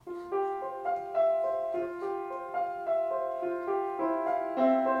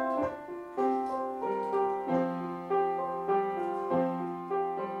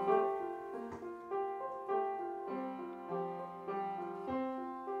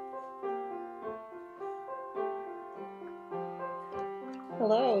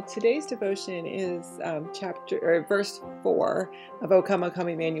Hello. Today's devotion is chapter or verse 4 of O Come, O Come,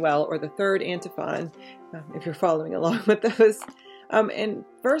 Emmanuel, or the third antiphon, if you're following along with those. And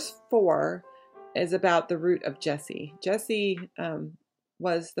verse 4 is about the root of Jesse. Jesse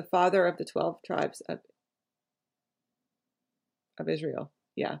was the father of the 12 tribes of Israel.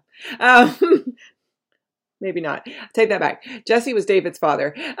 Yeah. Maybe not. Take that back. Jesse was David's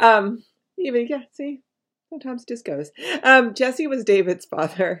father. See? Sometimes it just goes. Jesse was David's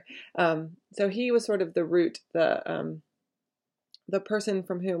father, so he was sort of the root, the person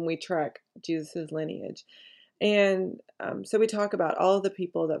from whom we track Jesus's lineage, and so we talk about all the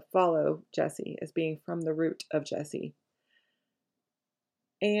people that follow Jesse as being from the root of Jesse.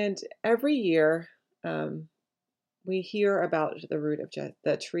 And every year, we hear about the root of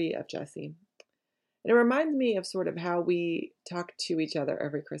the tree of Jesse, and it reminds me of sort of how we talk to each other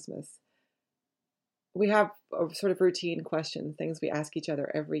every Christmas. We have a sort of routine questions, things we ask each other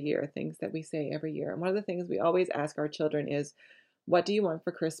every year, things that we say every year. And one of the things we always ask our children is, what do you want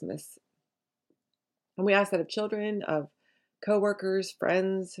for Christmas? And we ask that of children, of coworkers,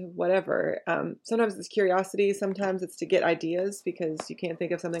 friends, whatever. Sometimes it's curiosity. Sometimes it's to get ideas because you can't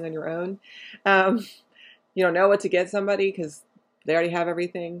think of something on your own. You don't know what to get somebody because they already have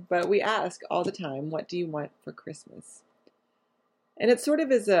everything. But we ask all the time, what do you want for Christmas? And it sort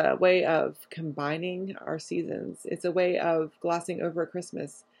of is a way of combining our seasons. It's a way of glossing over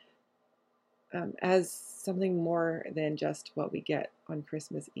Christmas as something more than just what we get on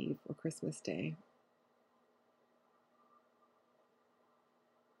Christmas Eve or Christmas Day.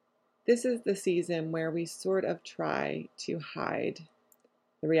 This is the season where we sort of try to hide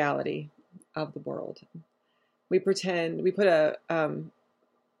the reality of the world. We pretend, we put a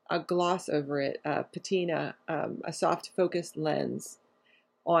gloss over it, a patina, a soft focused lens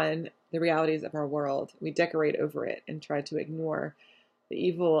on the realities of our world. We decorate over it and try to ignore the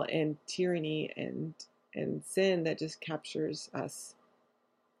evil and tyranny and sin that just captures us.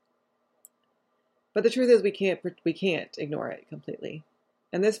 But the truth is we can't ignore it completely.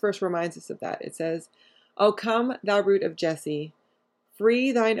 And this verse reminds us of that. It says, "O come, thou root of Jesse,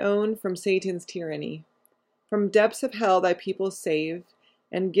 free thine own from Satan's tyranny. From depths of hell thy people save,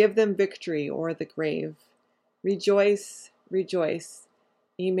 and give them victory o'er the grave. Rejoice, rejoice,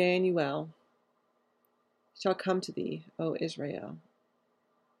 Emmanuel shall come to thee, O Israel."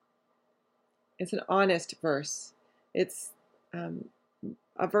 It's an honest verse. It's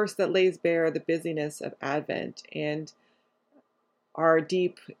a verse that lays bare the busyness of Advent and our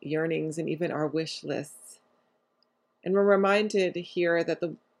deep yearnings and even our wish lists. And we're reminded here that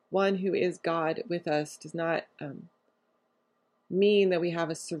the one who is God with us does not mean that we have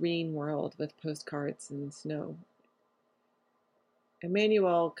a serene world with postcards and snow.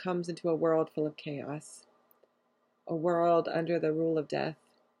 Emmanuel comes into a world full of chaos, a world under the rule of death,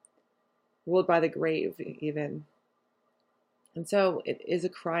 ruled by the grave even. And so it is a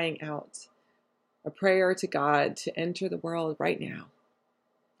crying out, a prayer to God to enter the world right now,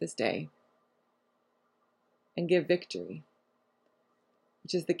 this day, and give victory,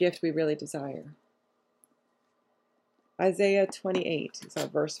 which is the gift we really desire. Isaiah 28 is our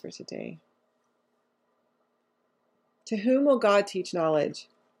verse for today. To whom will God teach knowledge?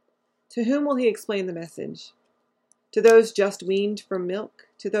 To whom will he explain the message? To those just weaned from milk?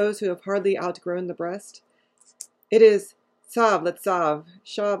 To those who have hardly outgrown the breast? It is sav letzav,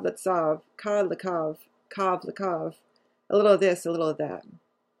 shav letzav, kad lekav, kav lekav, a little of this, a little of that.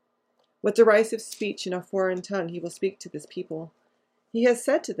 With derisive speech in a foreign tongue he will speak to this people. He has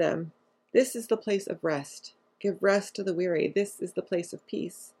said to them, this is the place of rest. Give rest to the weary. This is the place of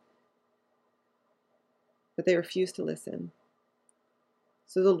peace. But they refuse to listen.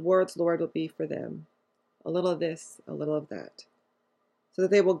 So the word's Lord will be for them, a little of this, a little of that, so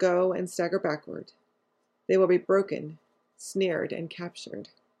that they will go and stagger backward. They will be broken, snared, and captured.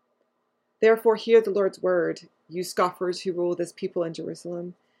 Therefore hear the Lord's word, you scoffers who rule this people in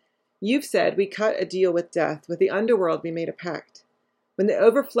Jerusalem. You've said, we cut a deal with death, with the underworld we made a pact. When the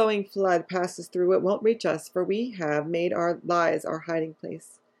overflowing flood passes through, it won't reach us, for we have made our lies our hiding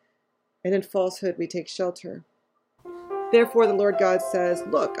place, and in falsehood we take shelter. Therefore the Lord God says,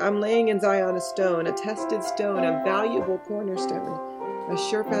 look, I'm laying in Zion a stone, a tested stone, a valuable cornerstone, a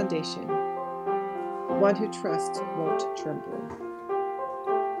sure foundation. The one who trusts won't tremble.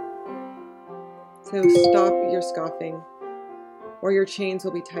 So stop your scoffing, or your chains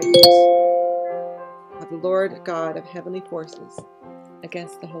will be tightened by the Lord God of heavenly forces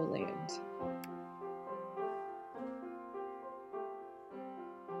against the whole land.